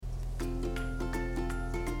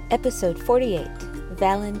Episode 48,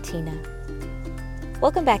 Valentina.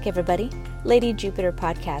 Welcome back, everybody. Lady Jupiter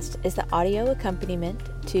Podcast is the audio accompaniment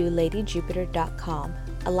to LadyJupiter.com,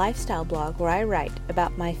 a lifestyle blog where I write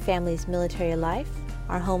about my family's military life,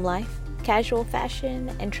 our home life, casual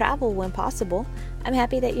fashion, and travel when possible. I'm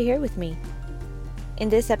happy that you're here with me. In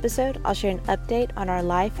this episode, I'll share an update on our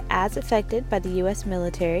life as affected by the U.S.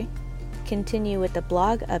 military, continue with the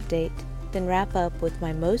blog update, then wrap up with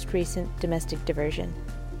my most recent domestic diversion.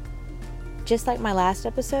 Just like my last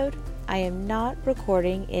episode, I am not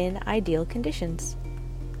recording in ideal conditions.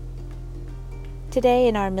 Today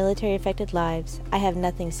in our military-affected lives, I have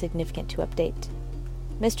nothing significant to update.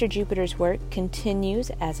 Mr. Jupiter's work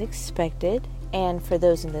continues as expected, and for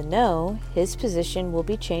those in the know, his position will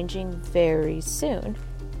be changing very soon.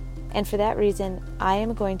 And for that reason, I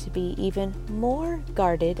am going to be even more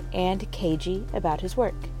guarded and cagey about his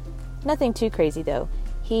work. Nothing too crazy though.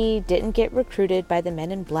 He didn't get recruited by the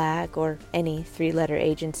Men in Black or any three-letter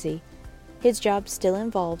agency. His job still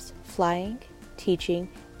involves flying, teaching,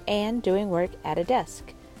 and doing work at a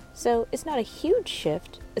desk. So it's not a huge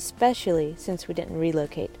shift, especially since we didn't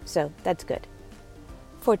relocate, so that's good.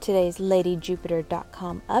 For today's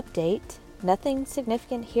LadyJupiter.com update, nothing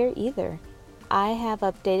significant here either. I have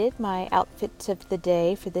updated my outfits of the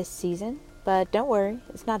day for this season, but don't worry,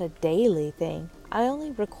 it's not a daily thing. I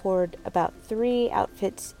only record about 3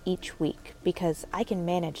 outfits each week because I can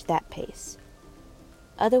manage that pace.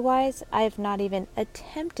 Otherwise, I have not even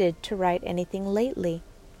attempted to write anything lately.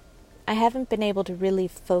 I haven't been able to really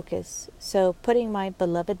focus, so putting my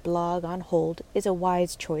beloved blog on hold is a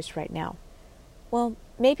wise choice right now. Well,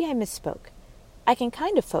 maybe I misspoke. I can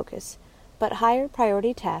kind of focus, but higher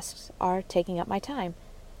priority tasks are taking up my time.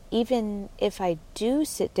 Even if I do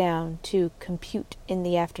sit down to compute in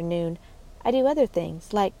the afternoon, I do other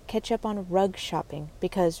things, like catch up on rug shopping,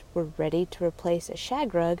 because we're ready to replace a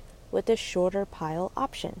shag rug with a shorter pile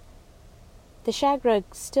option. The shag rug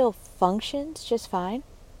still functions just fine,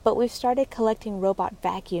 but we've started collecting robot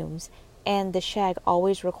vacuums, and the shag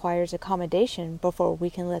always requires accommodation before we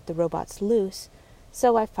can let the robots loose,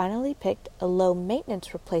 so I finally picked a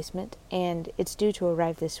low-maintenance replacement, and it's due to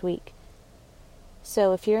arrive this week.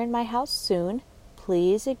 So if you're in my house soon,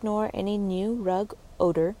 please ignore any new rug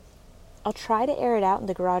odor. I'll try to air it out in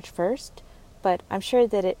the garage first, but I'm sure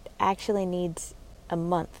that it actually needs a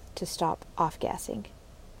month to stop off-gassing.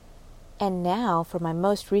 And now for my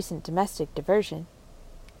most recent domestic diversion.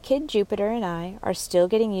 Kid Jupiter and I are still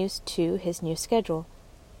getting used to his new schedule.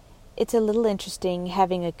 It's a little interesting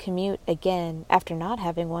having a commute again after not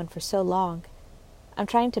having one for so long. I'm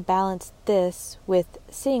trying to balance this with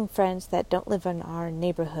seeing friends that don't live in our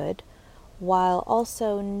neighborhood, while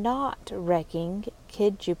also not wrecking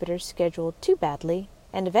Kid Jupiter's schedule too badly,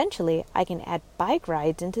 and eventually I can add bike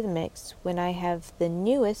rides into the mix when I have the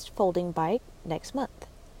newest folding bike next month.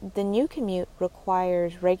 The new commute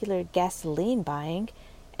requires regular gasoline buying,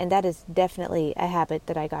 and that is definitely a habit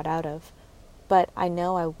that I got out of. But I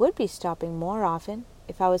know I would be stopping more often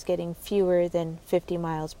if I was getting fewer than 50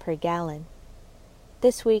 miles per gallon.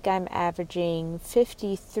 This week I'm averaging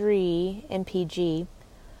 53 mpg,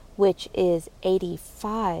 which is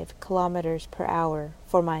 85 kilometers per hour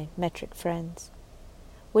for my metric friends,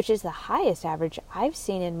 which is the highest average I've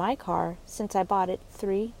seen in my car since I bought it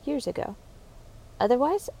 3 years ago.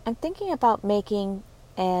 Otherwise, I'm thinking about making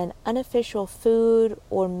an unofficial food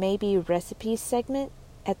or maybe recipes segment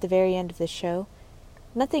at the very end of the show.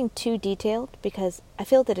 Nothing too detailed because I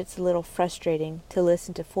feel that it's a little frustrating to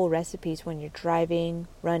listen to full recipes when you're driving,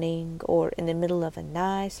 running, or in the middle of a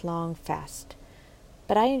nice long fast.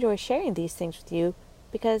 But I enjoy sharing these things with you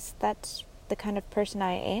because that's the kind of person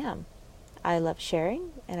I am. I love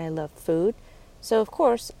sharing and I love food, so of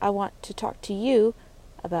course I want to talk to you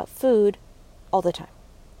about food all the time.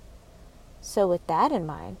 So with that in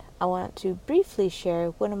mind, I want to briefly share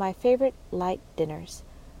one of my favorite light dinners.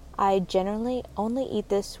 I generally only eat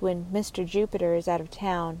this when Mr. Jupiter is out of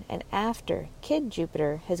town and after Kid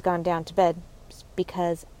Jupiter has gone down to bed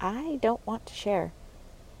because I don't want to share.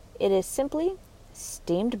 It is simply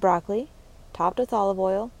steamed broccoli, topped with olive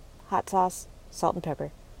oil, hot sauce, salt and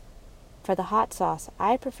pepper. For the hot sauce,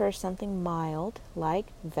 I prefer something mild like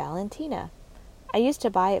Valentina. I used to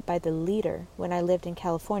buy it by the liter when I lived in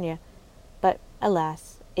California, but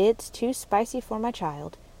alas, it's too spicy for my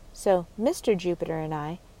child, so Mr. Jupiter and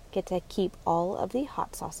I get to keep all of the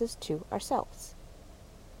hot sauces to ourselves.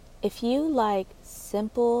 If you like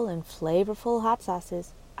simple and flavorful hot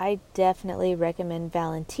sauces, I definitely recommend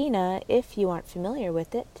Valentina if you aren't familiar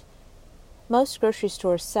with it. Most grocery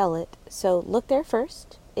stores sell it, so look there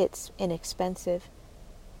first. It's inexpensive.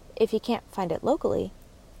 If you can't find it locally,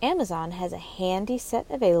 Amazon has a handy set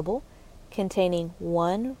available containing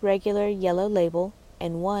one regular yellow label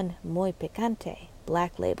and one muy picante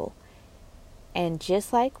black label. And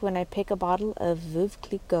just like when I pick a bottle of Veuve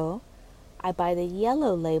Clicquot, I buy the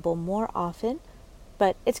yellow label more often,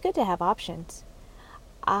 but it's good to have options.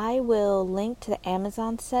 I will link to the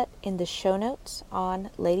Amazon set in the show notes on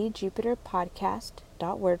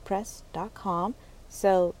ladyjupiterpodcast.wordpress.com,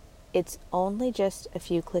 so it's only just a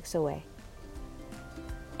few clicks away.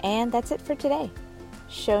 And that's it for today.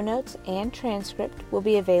 Show notes and transcript will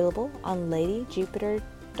be available on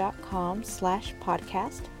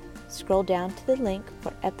ladyjupiter.com/podcast. Scroll down to the link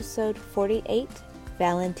for episode 48,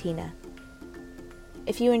 Valentina.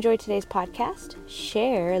 If you enjoyed today's podcast,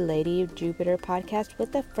 share Lady Jupiter Podcast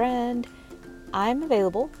with a friend. I'm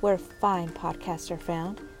available where fine podcasts are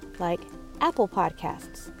found, like Apple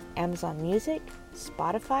Podcasts, Amazon Music,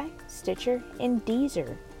 Spotify, Stitcher, and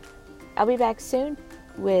Deezer. I'll be back soon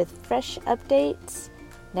with fresh updates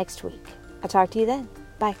next week. I'll talk to you then.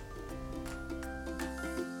 Bye.